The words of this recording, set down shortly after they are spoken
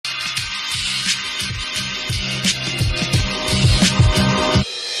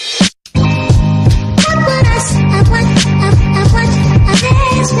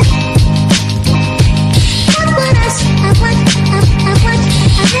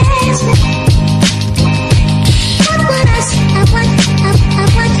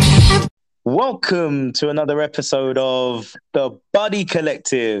welcome to another episode of the Buddy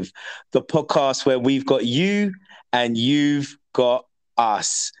Collective, the podcast where we've got you and you've got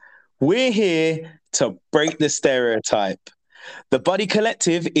us. We're here to break the stereotype. The Buddy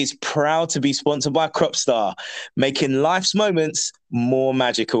Collective is proud to be sponsored by Cropstar, making life's moments more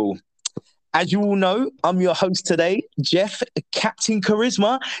magical. As you all know, I'm your host today, Jeff, Captain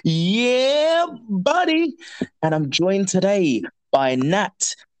Charisma. Yeah, buddy. And I'm joined today by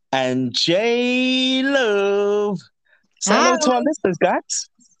Nat and J Love. Say hello to our listeners, guys.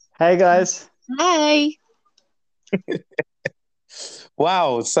 Hey, guys. Hey.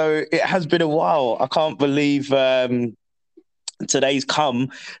 Wow. So it has been a while. I can't believe today's come,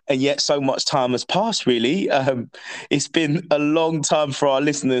 and yet so much time has passed, really. It's been a long time for our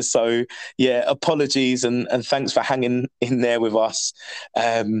listeners. So, yeah, apologies and thanks for hanging in there with us.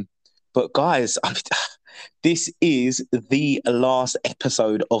 But, guys, this is the last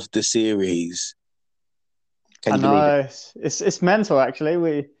episode of the series. I know. It's mental,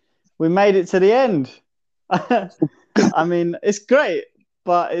 actually. We made it to the end. I mean, it's great,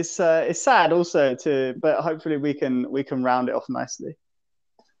 but it's sad also too. But hopefully we can round it off nicely.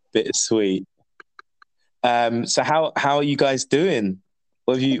 Bittersweet. So how are you guys doing?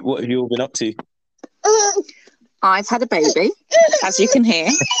 What have you all been up to? I've had a baby, as you can hear.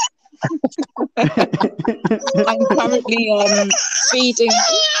 I'm currently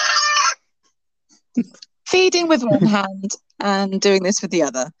feeding with one hand and doing this with the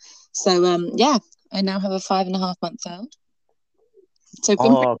other. So yeah, I now have a 5.5-month-old. So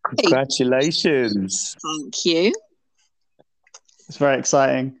congratulations. Thank you. It's very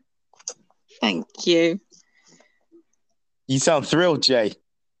exciting. Thank you. You sound thrilled, Jay.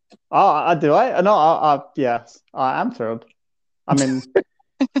 Oh, do I? No, yeah, I am thrilled. I mean,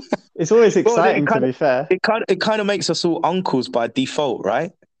 it's always exciting, to be fair. It kind of makes us all uncles by default,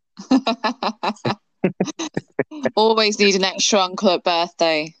 right? Always need an extra uncle at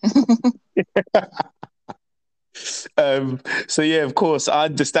birthday. So yeah, of course, I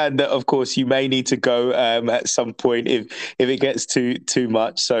understand that. Of course, you may need to go at some point if it gets too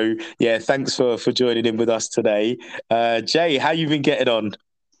much. So yeah, thanks for joining in with us today. Jay, how you been getting on?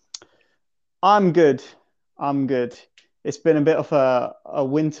 I'm good. It's been a bit of a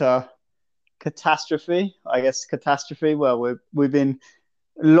winter catastrophe, I guess. Well, we've been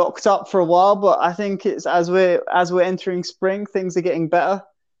locked up for a while, but I think it's as we're entering spring, things are getting better.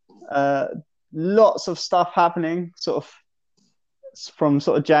 Lots of stuff happening sort of from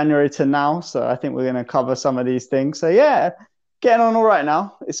sort of January to now. So I think we're going to cover some of these things. So yeah, getting on all right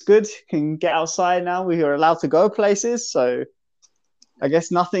now. It's good. Can get outside now. We are allowed to go places. So I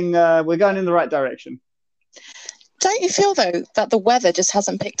guess we're going in the right direction. Don't you feel, though, that the weather just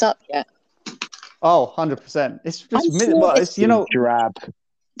hasn't picked up yet? Oh, 100%. It's just, drab.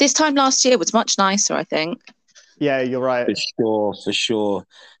 This time last year was much nicer, I think. Yeah, you're right. For sure.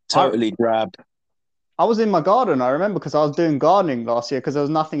 Totally drab. I was in my garden, I remember, because I was doing gardening last year because there was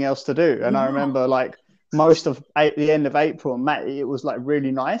nothing else to do. And I remember like most of the end of April and May, it was like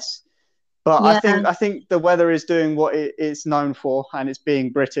really nice. But yeah. I think the weather is doing what it's known for, and it's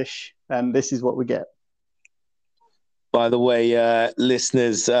being British, and this is what we get. By the way,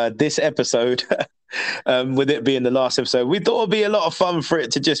 listeners, this episode, with it being the last episode, we thought it'd be a lot of fun for it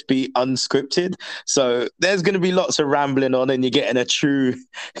to just be unscripted. So there's going to be lots of rambling on, and you're getting a true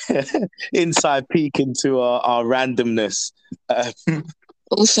inside peek into our randomness.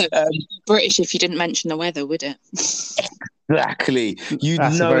 Also, British if you didn't mention the weather, would it? Exactly. You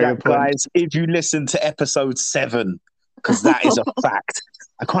know that, guys, if you listen to episode 7, because that is a fact.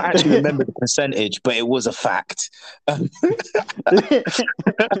 I can't actually remember the percentage, but it was a fact. And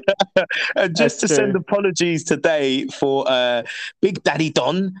just to send apologies today for Big Daddy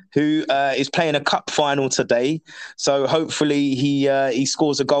Don, who is playing a cup final today. So hopefully he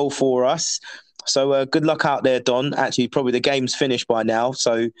scores a goal for us. So good luck out there, Don. Actually, probably the game's finished by now,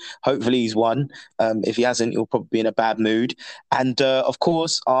 so hopefully he's won. If he hasn't, he'll probably be in a bad mood. And, of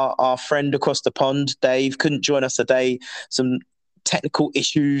course, our friend across the pond, Dave, couldn't join us today. Some technical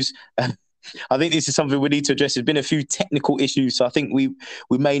issues. I think this is something we need to address. There's been a few technical issues, so I think we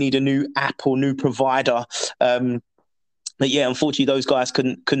may need a new app or new provider. But yeah, unfortunately, those guys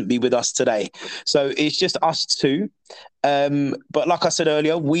couldn't be with us today. So it's just us two. But like I said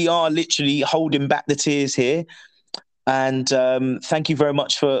earlier, we are literally holding back the tears here. And thank you very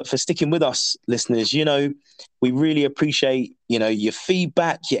much for sticking with us, listeners. You know, we really appreciate, you know, your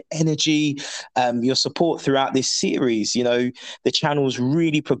feedback, your energy, your support throughout this series. You know, the channel's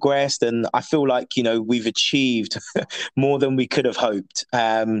really progressed, and I feel like, you know, we've achieved more than we could have hoped.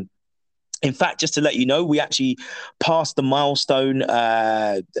 In fact, just to let you know, we actually passed the milestone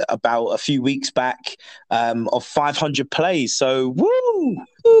about a few weeks back of 500 plays. So,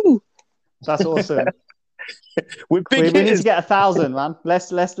 woo! That's awesome. We're big we need hitters. to get 1,000, man.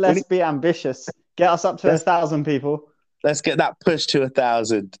 Let's be ambitious. Get us up to 1,000 people. Let's get that push to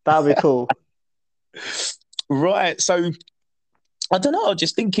 1,000. That would be cool. Right. So, I don't know.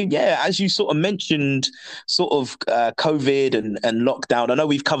 Just thinking, as you sort of mentioned, sort of COVID and lockdown. I know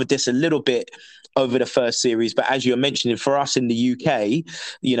we've covered this a little bit over the first series, but as you're mentioning, for us in the UK,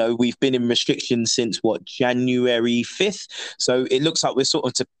 we've been in restrictions since January 5th. So it looks like we're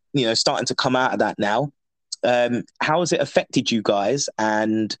sort of starting to come out of that now. How has it affected you guys?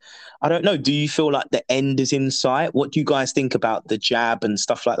 And I don't know, do you feel like the end is in sight? What do you guys think about the jab and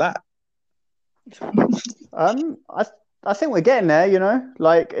stuff like that? I think we're getting there,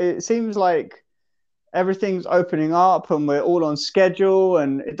 like it seems like everything's opening up and we're all on schedule,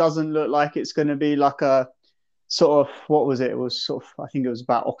 and it doesn't look like it's going to be like a sort of, what was it? It was sort of, I think it was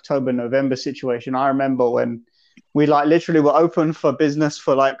about October, November situation. I remember when we like literally were open for business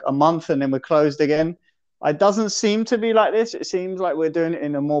for like a month and then we're closed again. It doesn't seem to be like this. It seems like we're doing it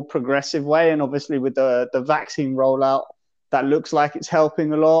in a more progressive way. And obviously with the vaccine rollout, that looks like it's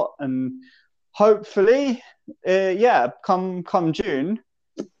helping a lot. And hopefully, come June,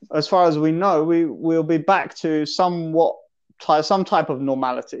 as far as we know, we'll be back to some type of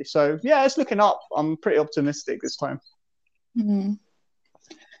normality. So yeah, it's looking up. I'm pretty optimistic this time. Mm-hmm.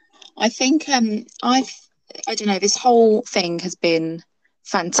 I think I don't know. This whole thing has been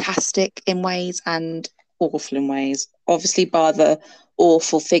fantastic in ways and awful in ways. Obviously, by the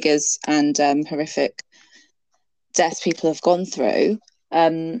awful figures and horrific deaths people have gone through.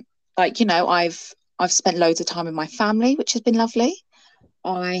 I've spent loads of time with my family, which has been lovely.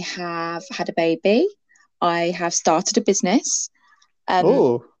 I have had a baby. I have started a business.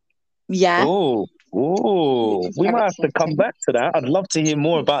 Oh. Yeah. Oh. We might have to come back to that. I'd love to hear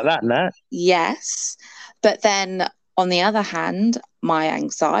more about that, Nat. Yes. But then on the other hand, my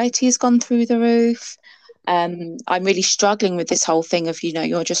anxiety has gone through the roof. I'm really struggling with this whole thing of,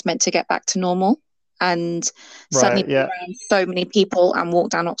 you're just meant to get back to normal. And suddenly be around so many people and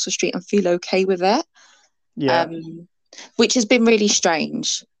walk down Oxford Street and feel okay with it. Yeah. Which has been really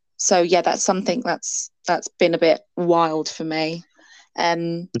strange. So yeah, that's something that's been a bit wild for me.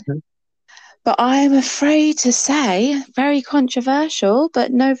 But I'm afraid to say, very controversial,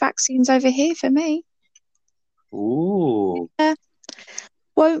 but no vaccines over here for me. Ooh.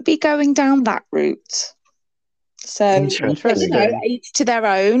 Won't be going down that route. So each to their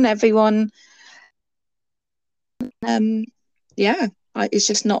own. Everyone. It's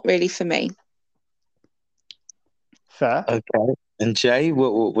just not really for me. Fair. Okay. And Jay,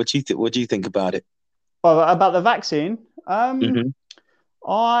 what do you think? What do you think about it? Well, about the vaccine, Mm-hmm.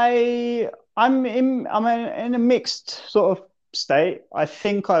 I'm in a mixed sort of state. I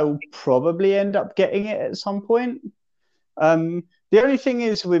think I will probably end up getting it at some point. The only thing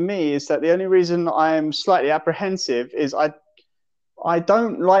is with me is that the only reason I'm slightly apprehensive is I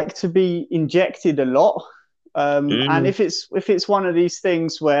don't like to be injected a lot. And if it's one of these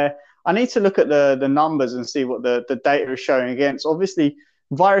things where I need to look at the numbers and see what the data is showing against, obviously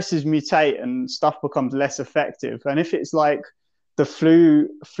viruses mutate and stuff becomes less effective. And if it's like the flu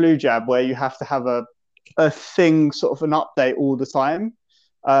jab where you have to have a thing, sort of an update all the time,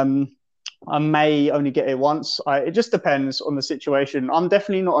 I may only get it once. It just depends on the situation. I'm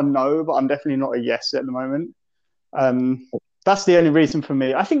definitely not a no, but I'm definitely not a yes at the moment. That's the only reason for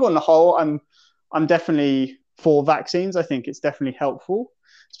me. I think on the whole, I'm definitely for vaccines. I think it's definitely helpful,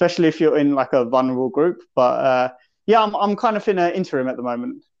 especially if you're in like a vulnerable group. But I'm kind of in an interim at the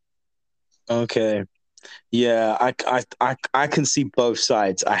moment. Okay. Yeah, I can see both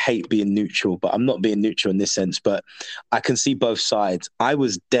sides. I hate being neutral, but I'm not being neutral in this sense, but I can see both sides. I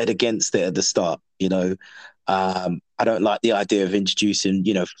was dead against it at the start, I don't like the idea of introducing,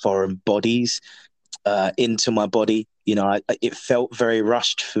 foreign bodies into my body. It felt very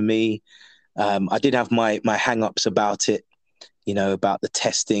rushed for me. I did have my hang-ups about it, about the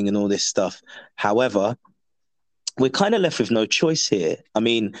testing and all this stuff. However, we're kind of left with no choice here. I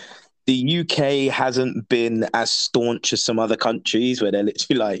mean, the UK hasn't been as staunch as some other countries where they're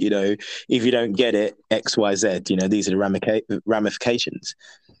literally like, if you don't get it, X, Y, Z, these are the ramifications.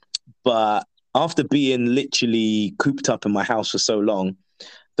 But after being literally cooped up in my house for so long,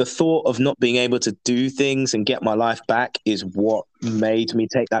 the thought of not being able to do things and get my life back is what made me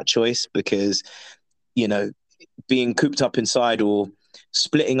take that choice, because, being cooped up inside or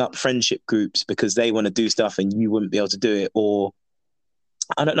splitting up friendship groups because they want to do stuff and you wouldn't be able to do it, or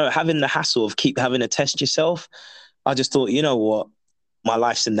I don't know, having the hassle of keep having to test yourself. I just thought, you know what? my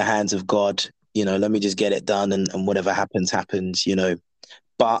life's in the hands of God. Let me just get it done, and whatever happens, happens.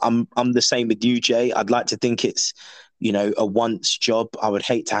 But I'm the same with you, Jay. I'd like to think it's a once job. I would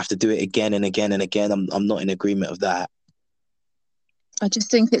hate to have to do it again and again and again. I'm not in agreement of that. I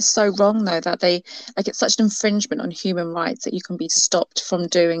just think it's so wrong, though, that it's such an infringement on human rights that you can be stopped from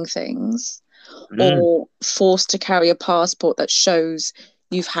doing things or forced to carry a passport that shows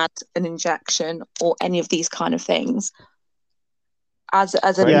you've had an injection or any of these kind of things as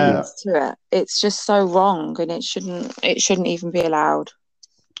a means to it. It's just so wrong, and it shouldn't even be allowed.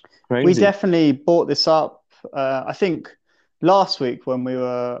 Crazy. We definitely brought this up, I think, last week when we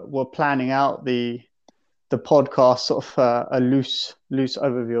were planning out the podcast, sort of a loose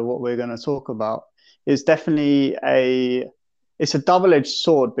overview of what we're going to talk about. Is definitely it's a double-edged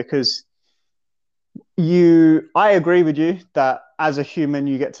sword, because I agree with you that as a human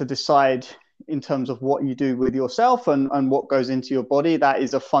you get to decide in terms of what you do with yourself and what goes into your body. That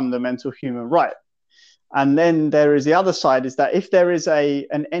is a fundamental human right. And then there is the other side, is that if there is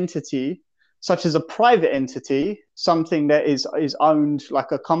an entity, such as a private entity, something that is owned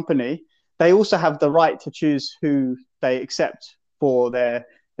like a company, they also have the right to choose who they accept for their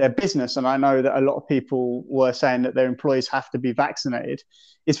business. And I know that a lot of people were saying that their employees have to be vaccinated.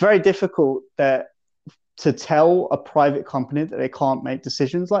 It's very difficult to tell a private company that they can't make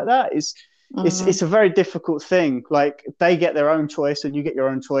decisions like that. It's a very difficult thing. Like, they get their own choice and you get your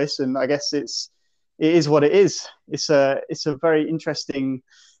own choice. And I guess it is what it is. It's a very interesting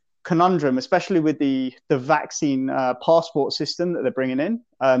conundrum, especially with the vaccine passport system that they're bringing in.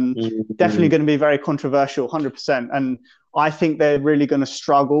 Definitely going to be very controversial, 100%. And I think they're really going to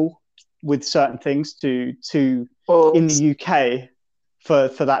struggle with certain things to in the UK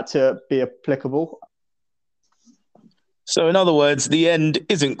for that to be applicable. So in other words, the end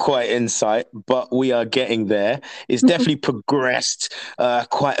isn't quite in sight, but we are getting there. It's definitely progressed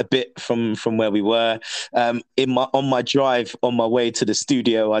quite a bit from where we were. On my drive on my way to the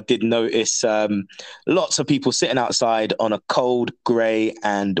studio, I did notice lots of people sitting outside on a cold, grey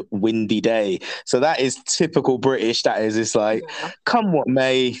and windy day. So that is typical British. That is, it's like, come what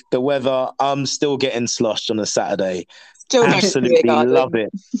may, the weather, I'm still getting sloshed on a Saturday. Still absolutely love it.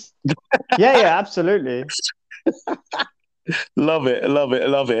 Yeah, absolutely. Love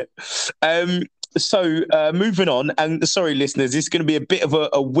it. So moving on, and sorry, listeners, this is going to be a bit of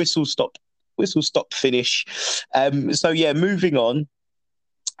a whistle stop finish. Moving on.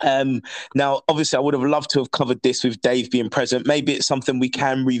 Now, obviously, I would have loved to have covered this with Dave being present. Maybe it's something we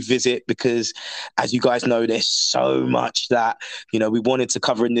can revisit, because, as you guys know, there's so much that we wanted to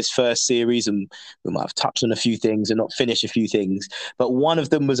cover in this first series, and we might have touched on a few things and not finished a few things. But one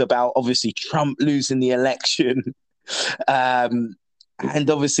of them was about, obviously, Trump losing the election.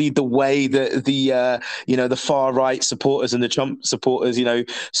 And obviously the way that the far right supporters and the Trump supporters,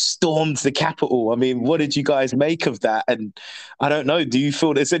 stormed the Capitol. I mean, what did you guys make of that? And I don't know, do you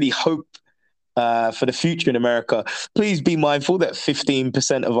feel there's any hope for the future in America? Please be mindful that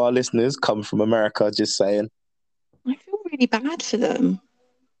 15% of our listeners come from America, just saying. I feel really bad for them.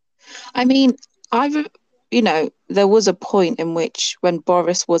 I mean, there was a point in which, when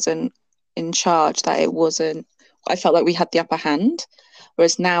Boris wasn't in charge, that I felt like we had the upper hand,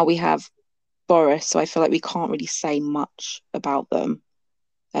 whereas now we have Boris, so I feel like we can't really say much about them.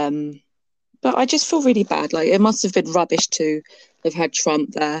 But I just feel really bad. Like, it must have been rubbish to have had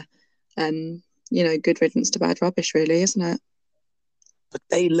Trump there. Good riddance to bad rubbish, really, isn't it? But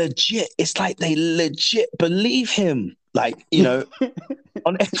it's like they legit believe him. Like,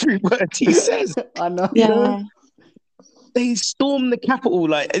 on every word he says. I know. Yeah. They stormed the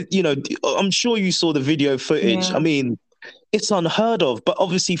Capitol, I'm sure you saw the video footage. Yeah. I mean, it's unheard of. But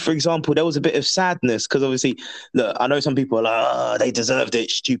obviously, for example, there was a bit of sadness, because obviously, look, I know some people are like, they deserved it,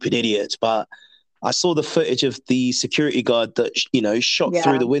 stupid idiots. But I saw the footage of the security guard that, shot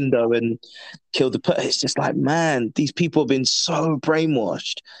through the window and killed it's just like, man, these people have been so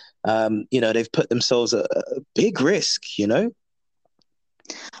brainwashed. They've put themselves at a big risk,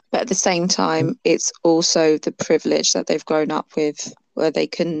 But at the same time, it's also the privilege that they've grown up with, where they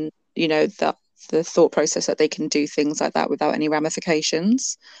can, the thought process that they can do things like that without any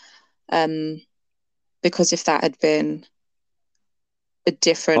ramifications. Because if that had been a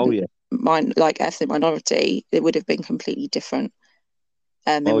different ethnic minority, it would have been completely different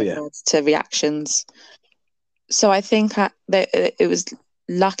in regards to reactions. So I think that it was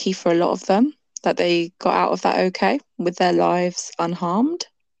lucky for a lot of them that they got out of that okay, with their lives unharmed.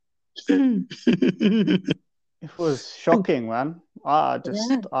 It was shocking, man. I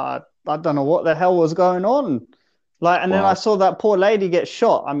don't know what the hell was going on. Then I saw that poor lady get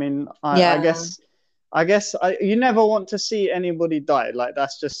shot. I mean, I guess I guess you never want to see anybody die. Like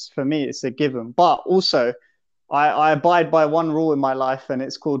that's just for me, it's a given. But also, I abide by one rule in my life, and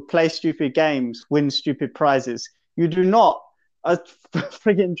it's called play stupid games, win stupid prizes. You do not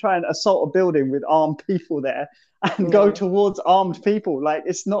friggin' try and assault a building with armed people there and go towards armed people. Like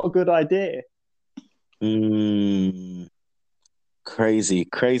it's not a good idea.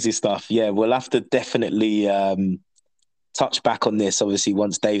 Crazy stuff. Yeah, we'll have to definitely touch back on this, obviously,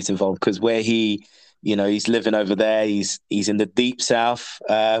 once Dave's involved, because where he's living over there, he's in the deep south.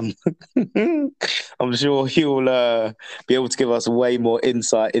 I'm sure he'll be able to give us way more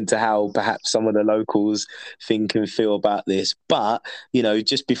insight into how perhaps some of the locals think and feel about this. But,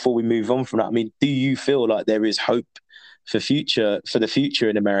 just before we move on from that, I mean, do you feel like there is hope for the future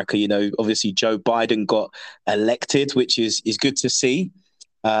in America? Obviously Joe Biden got elected, which is good to see.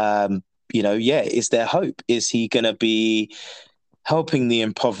 Is there hope? Is he going to be helping the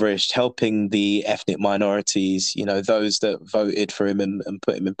impoverished, helping the ethnic minorities, those that voted for him and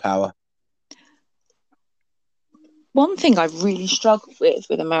put him in power? One thing I really struggle with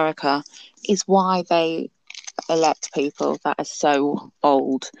America is why they elect people that are so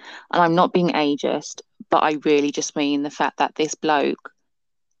old. And I'm not being ageist, but I really just mean the fact that this bloke,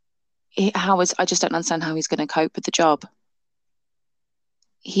 I just don't understand how he's going to cope with the job.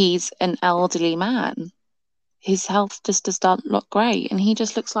 He's an elderly man. His health just does not look great, and he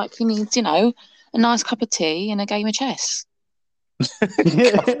just looks like he needs, a nice cup of tea and a game of chess.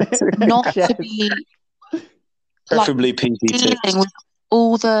 Not to be preferably PG dealing with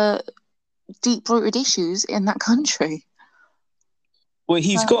all the deep-rooted issues in that country. Well,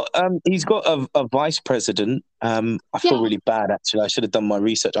 he's got a vice president. I feel really bad, actually. I should have done my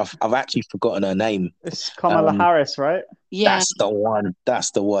research. I've actually forgotten her name. It's Kamala Harris, right? Yeah,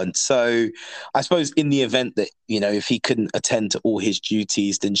 that's the one. So I suppose in the event that if he couldn't attend to all his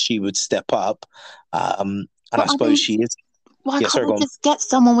duties, then she would step up. And I suppose she is. Why can't we just get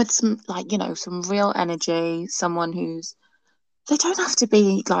someone with some some real energy, someone who's... They don't have to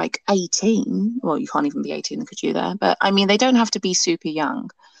be 18. Well, you can't even be 18, could you there? But I mean, they don't have to be super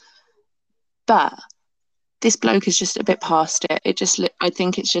young. But this bloke is just a bit past it. I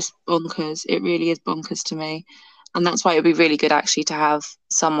think it's just bonkers. It really is bonkers to me. And that's why it would be really good actually to have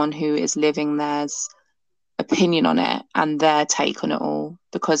someone who is living there's opinion on it and their take on it all.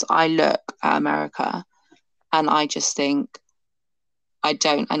 Because I look at America and I just think,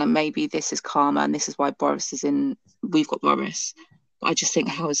 and maybe this is karma and this is why Boris is in... We've got Boris. But I just think,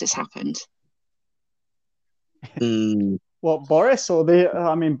 how has this happened? What, Boris or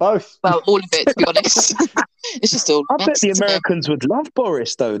both? Well, all of it, to be honest. It's just all... I bet the Americans would love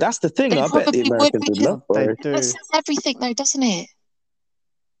Boris, though. That's the thing. I bet the Americans would love Boris. They do. That says everything, though, doesn't it?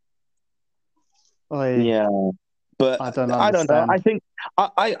 Yeah. But I don't know. I think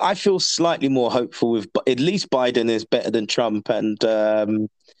I feel slightly more hopeful with at least Biden is better than Trump, and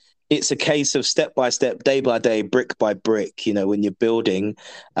it's a case of step by step, day by day, brick by brick. When you're building,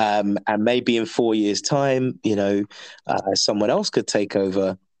 and maybe in 4 years' time, someone else could take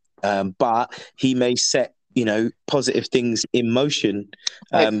over, but he may set positive things in motion.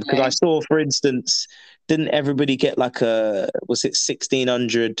 Because I saw, for instance, didn't everybody get was it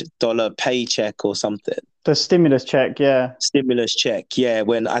 $1,600 paycheck or something? The stimulus check, yeah. Stimulus check, yeah.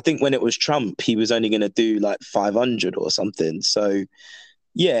 When it was Trump, he was only going to do 500 or something. So,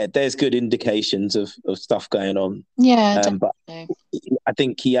 yeah, there's good indications of stuff going on. Yeah, but I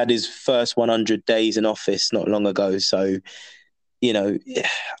think he had his first 100 days in office not long ago. So, I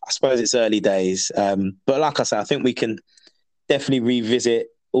suppose it's early days. But like I said, I think we can definitely revisit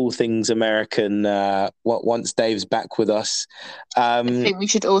all things American once Dave's back with us. I think we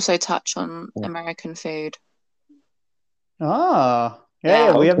should also touch on American food.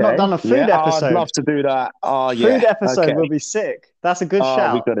 Yeah, we have not done a food episode. I'd love to do that. Food episode will be sick. That's a good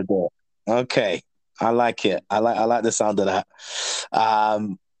shout. We got to do it. Okay, I like it. I like the sound of that.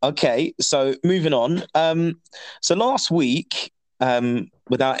 Okay, so moving on. So last week,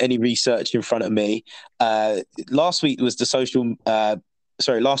 without any research in front of me, last weekend was the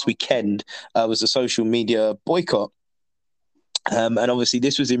social media boycott. And obviously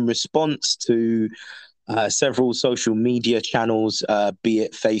this was in response to several social media channels, be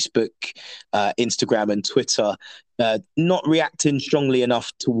it Facebook, Instagram and Twitter, not reacting strongly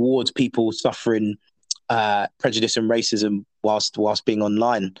enough towards people suffering prejudice and racism whilst being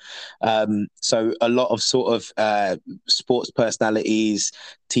online. So a lot of sort of sports personalities,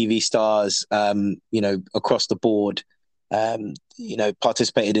 TV stars, across the board,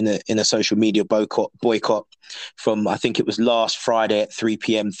 participated in a social media boycott from, I think it was last Friday at 3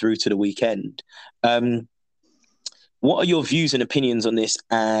 p.m. through to the weekend. What are your views and opinions on this?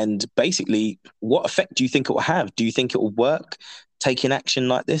 And basically, what effect do you think it will have? Do you think it will work, taking action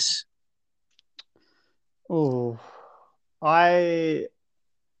like this? Oh, I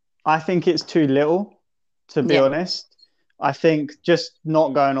think it's too little, to be Yeah. honest. I think just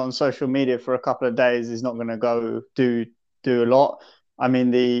not going on social media for a couple of days is not going to go do a lot. I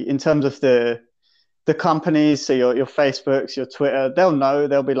mean, in terms of the companies, so your Facebooks, your Twitter, they'll know.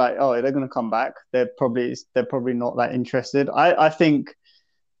 They'll be like, oh, they're going to come back. They're probably not that interested. I think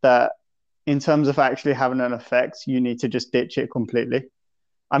that in terms of actually having an effect, you need to just ditch it completely.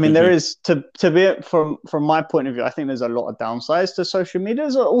 I mean, there is to be from my point of view. I think there's a lot of downsides to social media.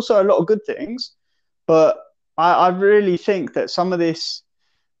 There's also a lot of good things, but I really think that some of this,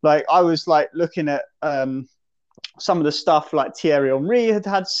 like I was like looking at some of the stuff like Thierry Henry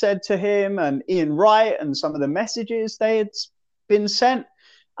had said to him and Ian Wright and some of the messages they had been sent,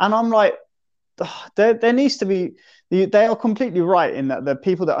 and I'm like, there needs to be. They are completely right in that the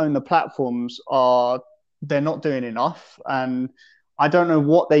people that own the platforms they're not doing enough, and I don't know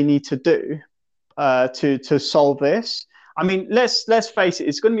what they need to do to solve this. I mean, let's face it,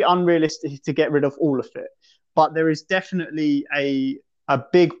 it's going to be unrealistic to get rid of all of it, but there is definitely a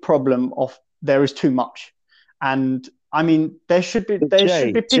big problem of there is too much, and I mean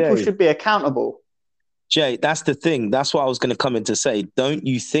people should be accountable. Jay, that's the thing. That's what I was going to come in to say. Don't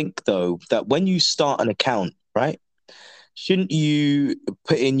you think though that when you start an account, right? Shouldn't you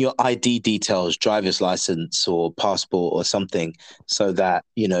put in your ID details, driver's license or passport or something, so that,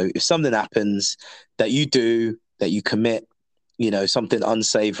 if something happens that you commit, something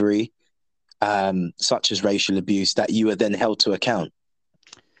unsavory, such as racial abuse, that you are then held to account?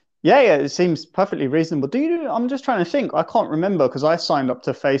 Yeah, it seems perfectly reasonable. I'm just trying to think. I can't remember because I signed up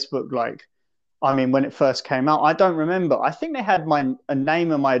to Facebook when it first came out. I don't remember. I think they had a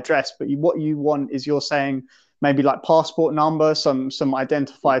name and my address, but what you want is you're saying maybe like passport number, some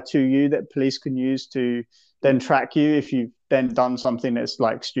identifier to you that police can use to then track you if you've then done something that's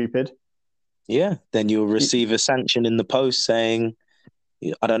like stupid. Yeah, then you'll receive a sanction in the post saying,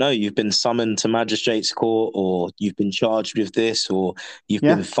 I don't know, you've been summoned to magistrate's court, or you've been charged with this, or you've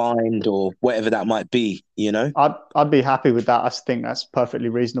been fined, or whatever that might be, I'd be happy with that. I think that's perfectly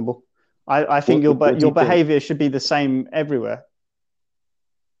reasonable. I think your behavior should be the same everywhere.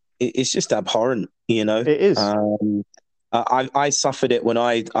 It's just abhorrent, It is. I suffered it when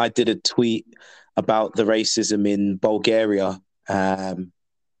I did a tweet about the racism in Bulgaria, and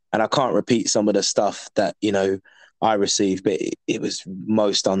I can't repeat some of the stuff that I received, but it was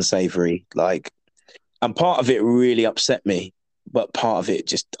most unsavory. And part of it really upset me, but part of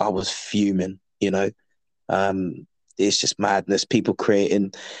it I was fuming. It's just madness. People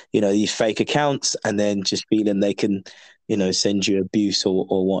creating these fake accounts and then just feeling they can send you abuse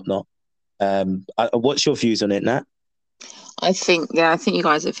or whatnot. What's your views on it, Nat? I think you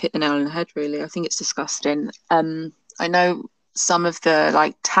guys have hit the nail on the head, really. I think it's disgusting. I know some of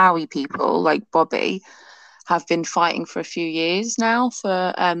the Towie people, like Bobby, have been fighting for a few years now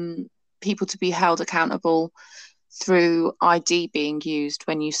for people to be held accountable through ID being used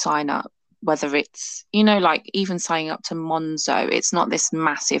when you sign up, whether it's, even signing up to Monzo. It's not this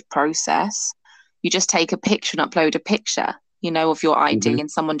massive process. You just take a picture and upload a picture, of your ID, and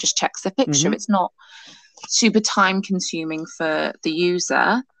someone just checks the picture. It's not super time consuming for the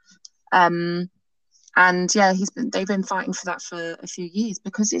user. And yeah, they've been fighting for that for a few years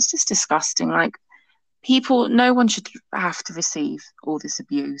because it's just disgusting. No one should have to receive all this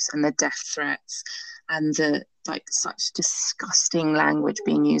abuse and the death threats and the such disgusting language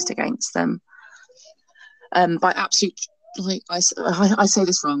being used against them by absolute, I say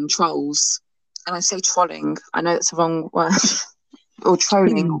this wrong, trolls. And I say trolling. I know that's a wrong word. Or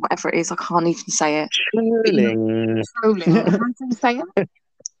trolling, or whatever it is. I can't even say it. Trolling. How do you say it?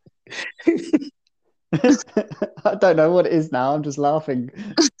 I don't know what it is now. I'm just laughing.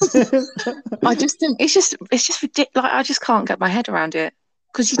 I just think it's just ridiculous. I just can't get my head around it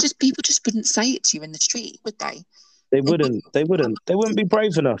because people just wouldn't say it to you in the street, would they? They wouldn't. They wouldn't be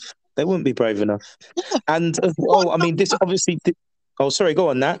brave enough. They wouldn't be brave enough. Yeah. And I mean, this obviously. Oh, sorry. Go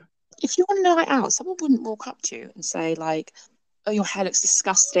on, Nat. If you're on a night out, someone wouldn't walk up to you and say "Oh, your hair looks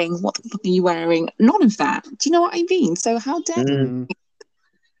disgusting. What the fuck are you wearing?" None of that. Do you know what I mean? So how dare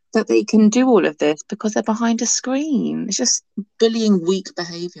that they can do all of this because they're behind a screen? It's just bullying, weak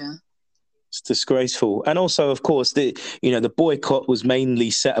behaviour. It's disgraceful. And also, of course, the boycott was mainly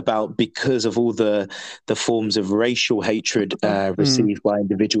set about because of all the forms of racial hatred received by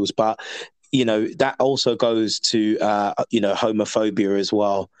individuals. But that also goes to homophobia as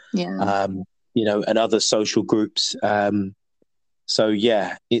well. Yeah. And other social groups. So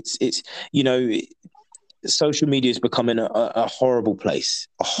yeah, it's social media is becoming a horrible place.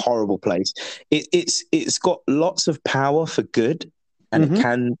 A horrible place. It's got lots of power for good, and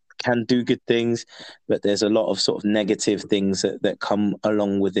it can do good things, but there's a lot of sort of negative things that come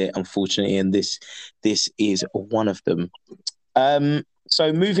along with it, unfortunately, and this is one of them.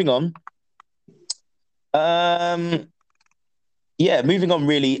 So moving on. Moving on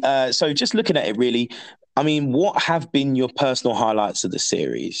really. So just looking at it really, I mean, what have been your personal highlights of the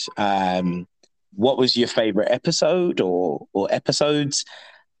series? What was your favorite episode or episodes?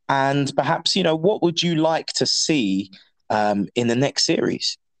 And perhaps, what would you like to see in the next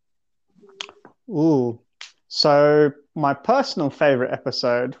series? Ooh. So my personal favorite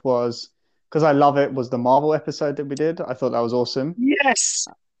episode was, because I love it, was the Marvel episode that we did. I thought that was awesome. Yes.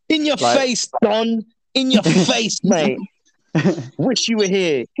 In your face, Don. In your face, mate. Wish you were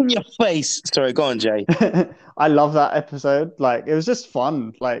here. In your face. Sorry, go on, Jay. I love that episode. Like, it was just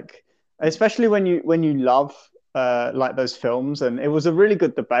fun. Like, especially when you love like those films, and it was a really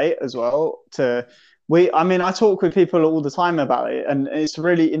good debate as well. I talk with people all the time about it, and it's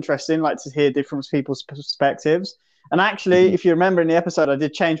really interesting, like, to hear different people's perspectives. And actually, if you remember in the episode, I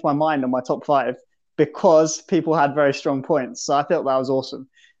did change my mind on my top 5 because people had very strong points. So I thought that was awesome.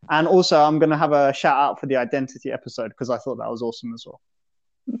 And also, I'm going to have a shout out for the identity episode because I thought that was awesome as well.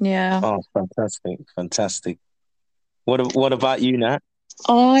 Yeah. Oh, fantastic. What about you, Nat?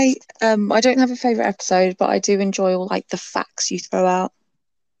 I don't have a favorite episode, but I do enjoy all like the facts you throw out.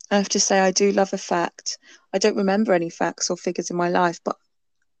 I have to say, I do love a fact. I don't remember any facts or figures in my life, but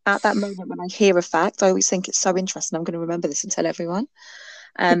at that moment when I hear a fact, I always think it's so interesting. I'm going to remember this and tell everyone.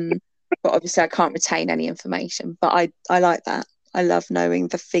 But obviously, I can't retain any information. But I like that. I love knowing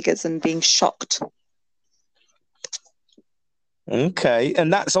the figures and being shocked. Okay,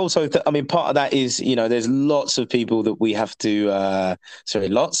 and that's also, part of that is, there's lots of people that we have to, a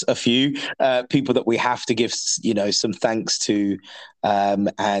few people that we have to give, some thanks to,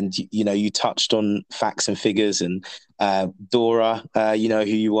 and, you touched on facts and figures, and Dora, who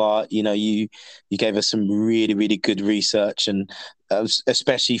you are, you gave us some really, really good research, and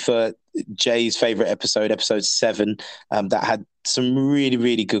especially for Jay's favorite episode 7, that had some really,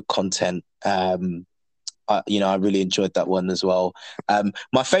 really good content. I really enjoyed that one as well.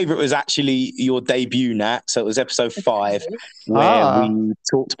 My favorite was actually your debut, Nat. So it was episode 5 where we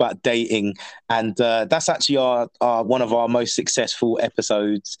talked about dating, and that's actually our one of our most successful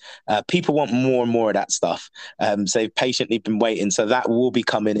episodes. People want more and more of that stuff, so they've patiently been waiting. So that will be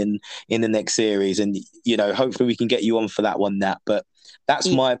coming in the next series, and hopefully we can get you on for that one, Nat. But that's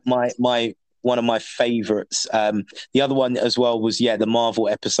my one of my favorites. The other one as well was the Marvel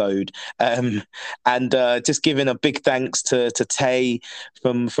episode, and just giving a big thanks to Tay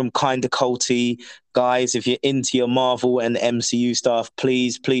from Kinda Culty. Guys, if you're into your Marvel and MCU stuff,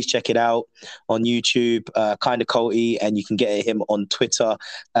 please check it out on YouTube, Kinda Culty, and you can get him on Twitter.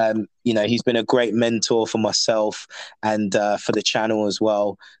 He's been a great mentor for myself and for the channel as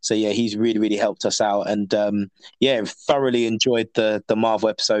well. So he's really, really helped us out, and thoroughly enjoyed the Marvel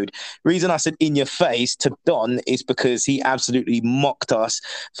episode. Reason I said in your face to Don is because he absolutely mocked us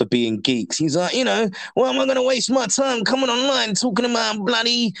for being geeks. He's like, why am I going to waste my time coming online talking about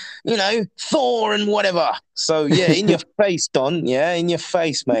bloody, Thor and whatever. So in your face, Don. Yeah, in your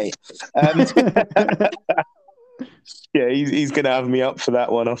face, mate. He's going to have me up for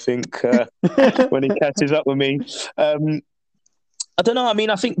that one, I think, when he catches up with me. I don't know.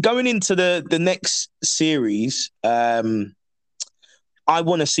 I think going into the next series, I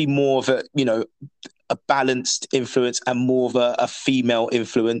want to see more of a balanced influence and more of a female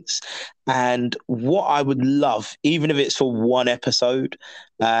influence. And what I would love, even if it's for one episode,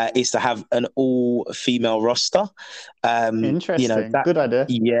 is to have an all-female roster. Interesting. Good idea.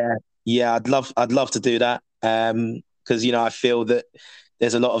 Yeah, I'd love to do that. Because I feel that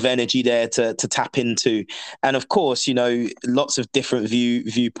there's a lot of energy there to tap into, and of course, lots of different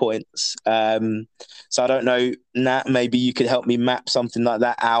viewpoints. So I don't know, Nat, maybe you could help me map something like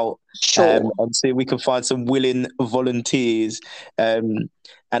that out. Sure. And see if we can find some willing volunteers. And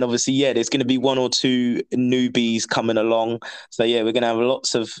obviously, there's going to be 1 or 2 newbies coming along. So we're going to have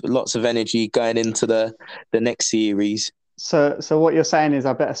lots of energy going into the next series. So what you're saying is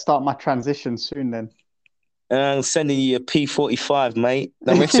I better start my transition soon then. I'm sending you a P45, mate.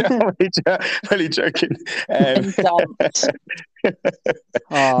 I'm really joking.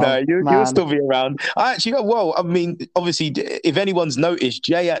 Oh, No, you'll man. still be around. I actually, well, I mean, obviously, if anyone's noticed,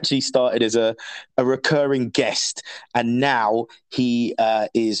 Jay actually started as a recurring guest, and now he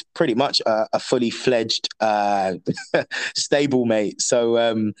is pretty much a fully fledged stablemate.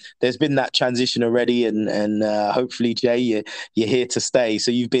 So there's been that transition already, and hopefully, Jay, you're here to stay.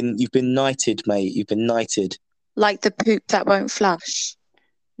 So you've been knighted, mate. You've been knighted. Like the poop that won't flush.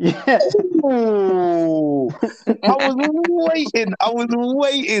 Yeah. Oh, I was waiting. I was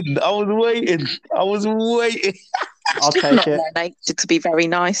waiting. I was waiting. I was waiting. I'll It's take not it. their nature to be very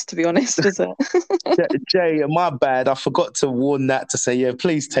nice, to be honest, is it? Jay, my bad. I forgot to warn that to say, yeah,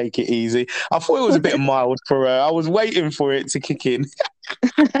 please take it easy. I thought it was a bit mild for her. I was waiting for it to kick in.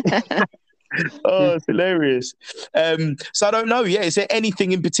 Oh, it's hilarious. So I don't know. Yeah, is there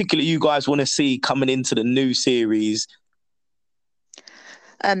anything in particular you guys want to see coming into the new series?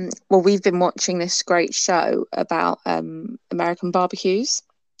 Well, we've been watching this great show about American barbecues,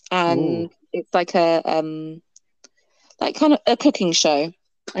 and it's like a kind of a cooking show.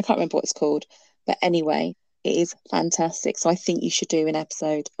 I can't remember what it's called, but anyway, it is fantastic. So I think you should do an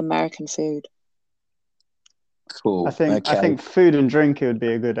episode American food. Cool. I think food and drink, it would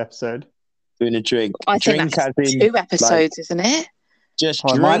be a good episode. Doing a drink. I drink think that's as in 2 episodes, isn't it? Just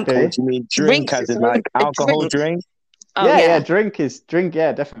Oh, it drink, might be. or do you mean drink as in like alcohol drink? Oh, yeah, drink.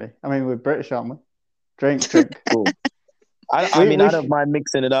 Yeah, definitely. I mean, we're British, aren't we? Drink. Cool. I mean, I don't mind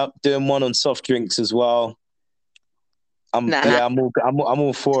mixing it up, doing one on soft drinks as well. I'm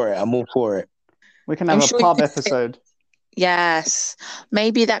all for it. I'm all for it. We can have a pub episode. Yes,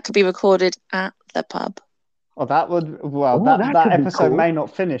 maybe that could be recorded at the pub. Oh, that would that episode may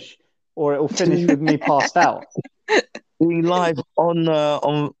not finish, or it will finish with me passed out. Be live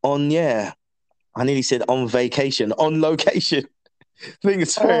on yeah. I nearly said on vacation, on location. Thing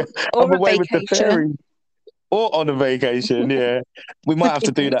is, I'm away with the ferry, or on a vacation. Yeah, we might have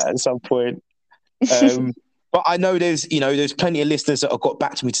to do that at some point. But I know there's plenty of listeners that have got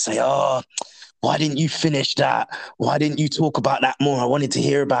back to me to say, "Oh, why didn't you finish that? Why didn't you talk about that more? I wanted to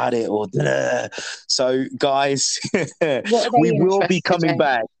hear about it." Or so, guys, we will be coming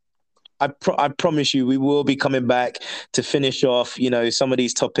back. I promise you, we will be coming back to finish off, some of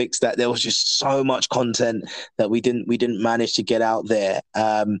these topics that there was just so much content that we didn't manage to get out there.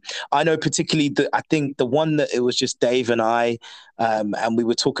 I know particularly I think the one that it was just Dave and I, and we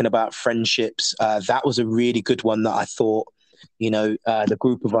were talking about friendships. That was a really good one that I thought, the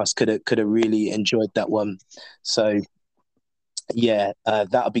group of us could have really enjoyed that one. So yeah,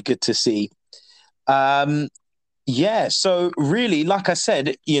 that'll be good to see. Yeah, so really, like I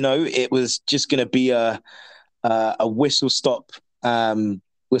said, it was just going to be a whistle stop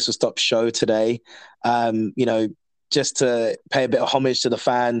show today. Just to pay a bit of homage to the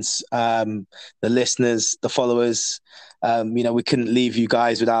fans, the listeners, the followers. We couldn't leave you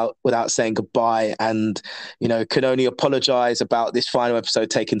guys without saying goodbye, and could only apologize about this final episode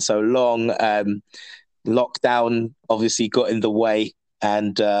taking so long. Lockdown obviously got in the way.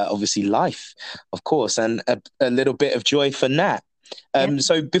 And obviously life, of course, and a little bit of joy for Nat.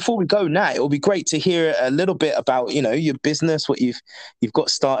 So before we go, Nat, it will be great to hear a little bit about, your business, what you've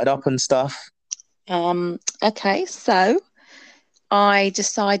got started up and stuff. Okay, so I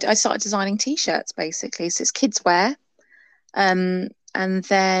started designing T-shirts, basically. So it's kids wear. And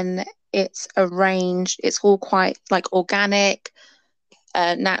then it's arranged, it's all quite like organic,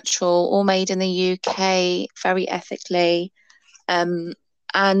 natural, all made in the UK, very ethically.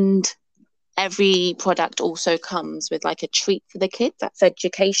 And every product also comes with like a treat for the kids that's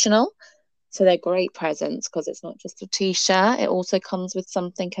educational. So they're great presents because it's not just a T-shirt. It also comes with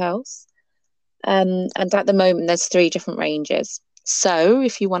something else. And at the moment, there's 3 different ranges. So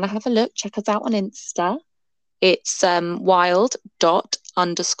if you want to have a look, check us out on Insta. It's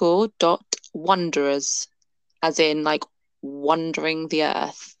wild._.wanderers, as in like wandering the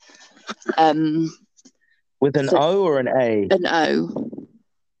earth. With an O or an A? An O.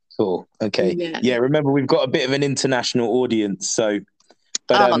 Cool. Okay. Yeah. Remember, we've got a bit of an international audience, so.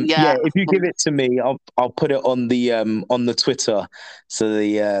 But if you give it to me, I'll put it on the Twitter, so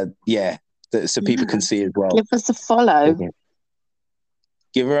so people can see as well. Give us a follow.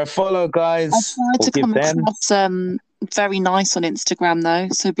 Give her a follow, guys. I tried to come across very nice on Instagram though,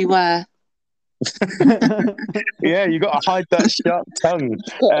 so beware. Yeah, you got to hide that sharp tongue.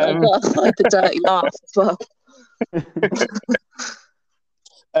 I've got to hide the dirty laugh as well.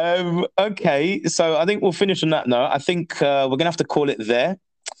 Okay, so I think we'll finish on that note. I think we're gonna have to call it there.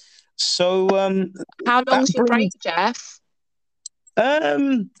 So, how long's your break, Jeff?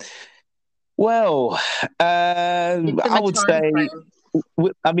 Well, I would say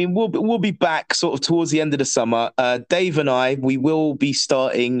I mean, we'll be back sort of towards the end of the summer. Dave and I, we will be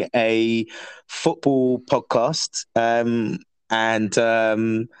starting a football podcast, and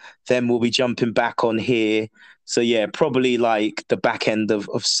then we'll be jumping back on here. So yeah, probably like the back end of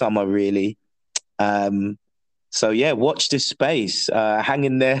summer, really. So yeah, watch this space. Hang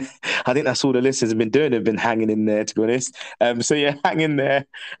in there. I think that's all the listeners have been doing. They've been hanging in there, to be honest. So yeah, hang in there,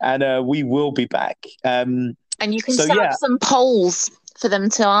 and we will be back. And you can set up some polls for them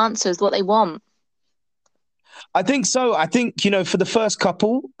to answer is what they want. I think so. I think, for the first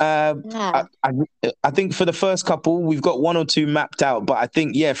couple, I think for the first couple, we've got one or two mapped out. But I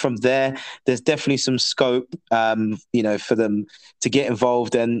think, from there, there's definitely some scope, for them to get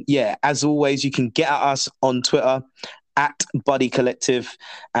involved. And as always, you can get at us on Twitter at Buddy Collective,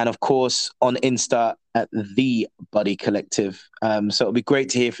 and of course on Insta at The Buddy Collective. So it'll be great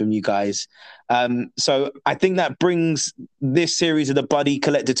to hear from you guys. So I think that brings this series of the Buddy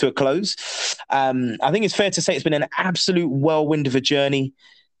Collective to a close. I think it's fair to say it's been an absolute whirlwind of a journey.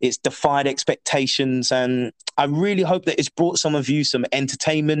 It's defied expectations, and I really hope that it's brought some of you some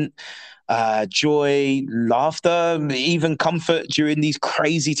entertainment, joy, laughter, even comfort during these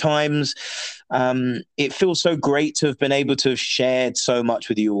crazy times. It feels so great to have been able to have shared so much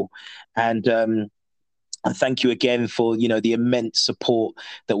with you all. And thank you again for, the immense support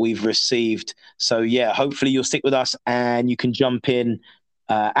that we've received. So, hopefully you'll stick with us and you can jump in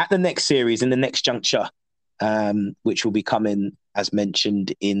at the next series, in the next juncture, which will be coming, as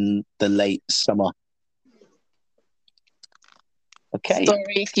mentioned, in the late summer. Okay. Sorry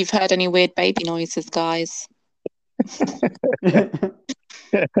if you've heard any weird baby noises, guys.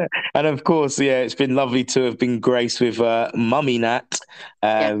 And of course, it's been lovely to have been graced with Mummy Nat,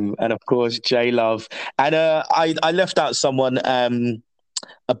 and of course J Love. And I left out someone.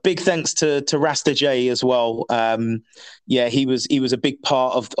 A big thanks to Rasta J as well. He was a big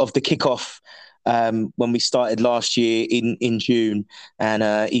part of the kickoff when we started last year in June,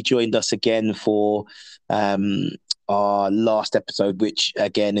 and he joined us again for our last episode, which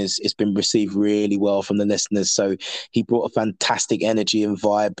again has been received really well from the listeners. So he brought a fantastic energy and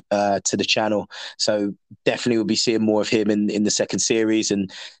vibe to the channel. So definitely we'll be seeing more of him in the second series, and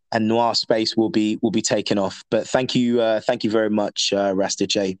Noir Space will be taken off. But thank you very much, Rasta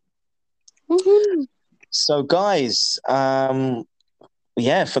J. Woohoo. So guys, for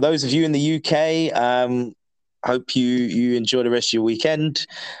those of you in the UK, hope you enjoy the rest of your weekend.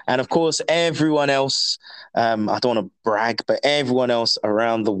 And of course, everyone else, I don't want to brag, but everyone else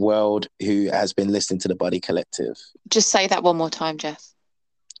around the world who has been listening to the Buddy Collective. Just say that one more time, Jeff.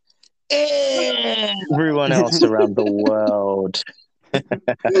 Everyone else around the world.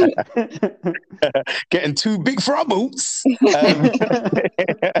 Getting too big for our boots.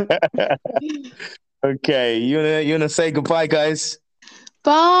 Okay, you wanna say goodbye, guys?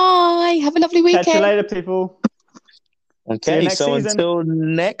 Bye. Have a lovely weekend. Catch you later, people. Okay, so season. Until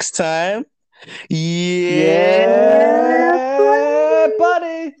next time. Buddy.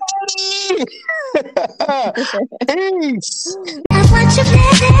 Peace. I want your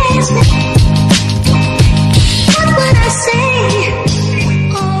place. What would I say?